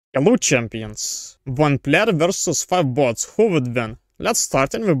Hello champions. One player versus 5 bots. Who would win? Let's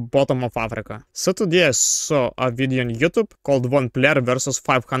start in the bottom of Africa. So today I saw a video on YouTube called One Player versus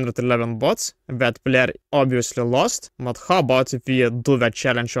 511 bots. That player obviously lost, but how about if we do that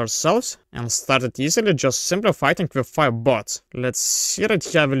challenge ourselves and start it easily, just simply fighting with 5 bots. Let's see right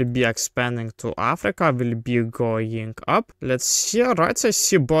here, will be expanding to Africa, will be going up. Let's see, right, I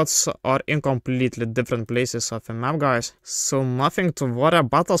see bots are in completely different places of the map, guys. So nothing to worry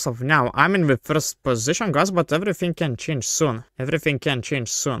about as of now. I'm in the first position, guys, but everything can change soon. Everything can change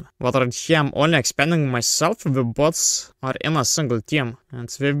soon. But right here, I'm only expanding myself. The bots are in a single team, and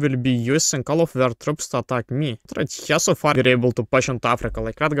they will be using all of their troops to attack me. Right here, so far, we're able to push into Africa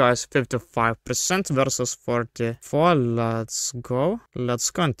like that, guys. 55% versus 44. Let's go.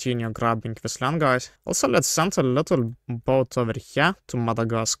 Let's continue grabbing this land, guys. Also, let's send a little boat over here to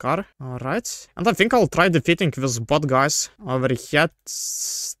Madagascar. Alright. And I think I'll try defeating this bot, guys. Over here,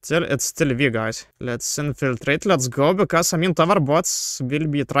 it's still we, guys. Let's infiltrate. Let's go, because, I mean, tower bots will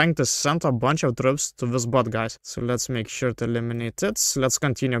be trying to send a bunch of troops to this bot, guys. So let's make sure to eliminate it. Let's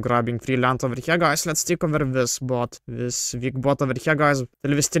continue grabbing free land over here, guys. Let's take over this bot. This weak bot over here, guys.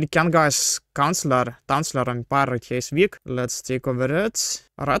 Till we still can, guys. Counselor Empire right here is weak. Let's take over it.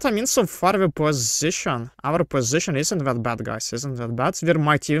 Alright, I mean, so far our position isn't that bad, guys. Isn't that bad? We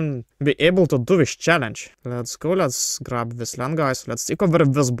might even be able to do this challenge. Let's go. Let's grab this land, guys. Let's take over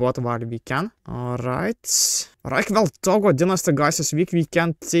this bot while we can. Alright. Alright, well, Togo Dynasty, guys, is weak. We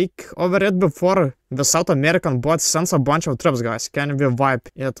can take over it before the South American bot sends a bunch of troops, guys. Can we wipe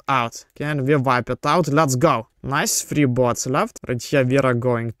it out? Can we wipe it out? Let's go. Nice, 3 bots left. Right here, we are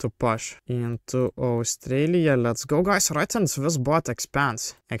going to push into Australia. Let's go, guys. Right, and this bot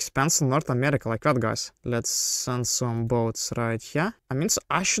expands. Expands in North America like that, guys. Let's send some boats right here. I mean, so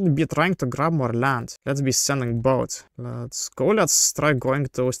I should be trying to grab more land. Let's be sending boats. Let's go. Let's try going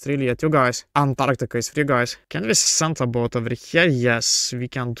to Australia too, guys. Antarctica is free, guys. Can we send a boat over here? Yes, we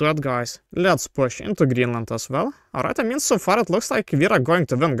can do it, guys. Let's push into Greenland as well. Alright, I mean, so far it looks like we are going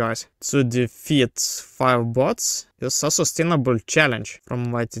to win, guys. To defeat 5 bots is a sustainable challenge.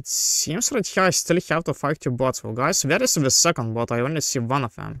 From what it seems right here, I still have to fight 2 bots. Well, guys, where is the second bot? I only see one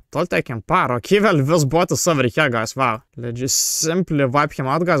of them. Toltec Empire. Okay, well, this bot is over here, guys. Wow. Let's just simply wipe him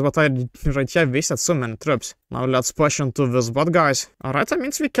out, guys, but I right here wasted so many troops. Now let's push into this bot, guys. Alright, that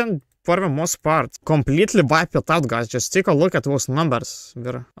means we can, for the most part, completely wipe it out, guys. Just take a look at those numbers.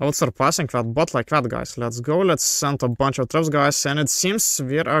 We're outsurpassing that bot like that, guys. Let's go. Let's send a bunch of troops, guys. And it seems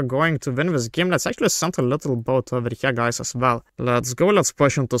we are going to win this game. Let's actually send a little boat over here, guys, as well. Let's go. Let's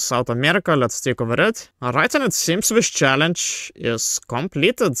push into South America. Let's take over it. Alright, and it seems this challenge is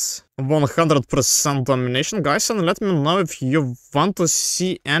completed. 100% domination, guys, and let me know if you want to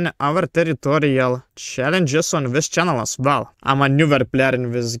see any other territorial challenges on this channel as well. I'm a newer player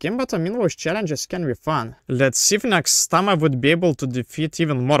in this game, but I mean, those challenges can be fun. Let's see if next time I would be able to defeat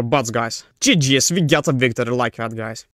even more bots, guys. GG's, we got a victory like that, guys.